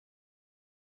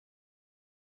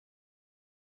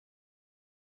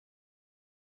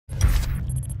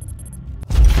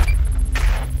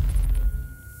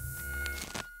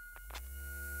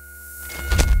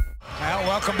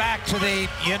Welcome back to the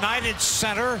United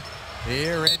Center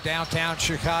here in downtown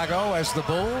Chicago as the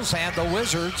Bulls and the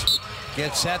Wizards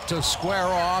get set to square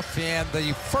off in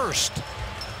the first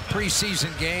preseason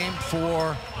game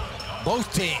for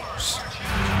both teams.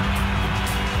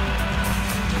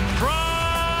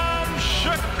 From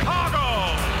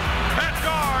Chicago, at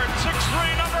guard,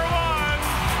 6'3", number 1,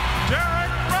 Derrick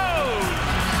Rose.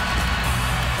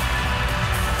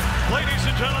 Ladies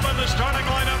and gentlemen, the starting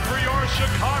lineup for your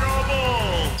Chicago Bulls.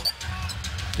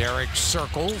 Derrick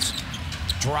circles,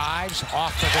 drives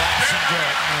off the glass and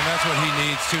good. And that's what he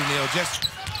needs too, Neil. Just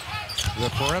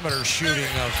the perimeter shooting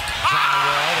of John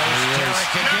Wall. There's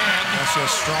Derrick again. That's a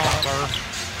stronger.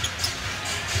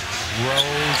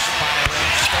 Rose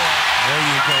firing step. There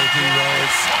you go,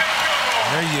 D-Rose.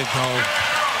 There you go.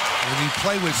 When you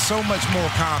play with so much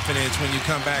more confidence when you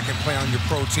come back and play on your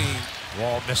pro team.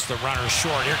 Wall missed the runner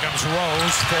short. Here comes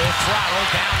Rose, full throttle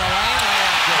down the lane.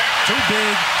 Too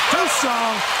big, too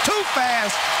strong, too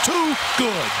fast, too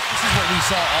good. This is what we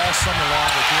saw all summer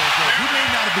long with Derrick. He may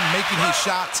not have been making his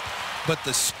shots, but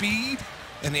the speed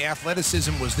and the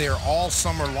athleticism was there all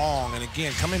summer long. And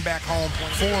again, coming back home,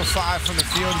 4 or 5 from the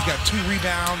field. He's got 2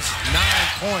 rebounds, 9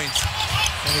 points.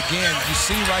 And again, you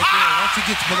see right there, once he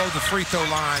gets below the free throw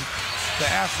line, the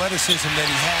athleticism that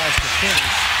he has to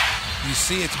finish, you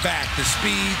see it's back. The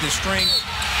speed, the strength.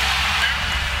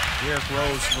 Derrick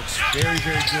Rose looks very,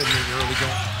 very good in the early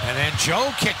going. And then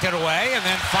Joe kicked it away and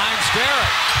then finds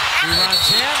Derrick. He runs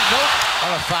in. Nope.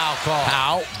 What a foul call.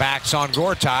 Now, backs on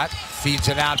Gortat. Feeds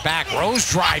it out back. Rose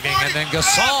driving, and then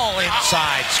Gasol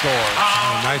inside scores.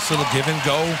 Nice little give and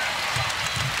go.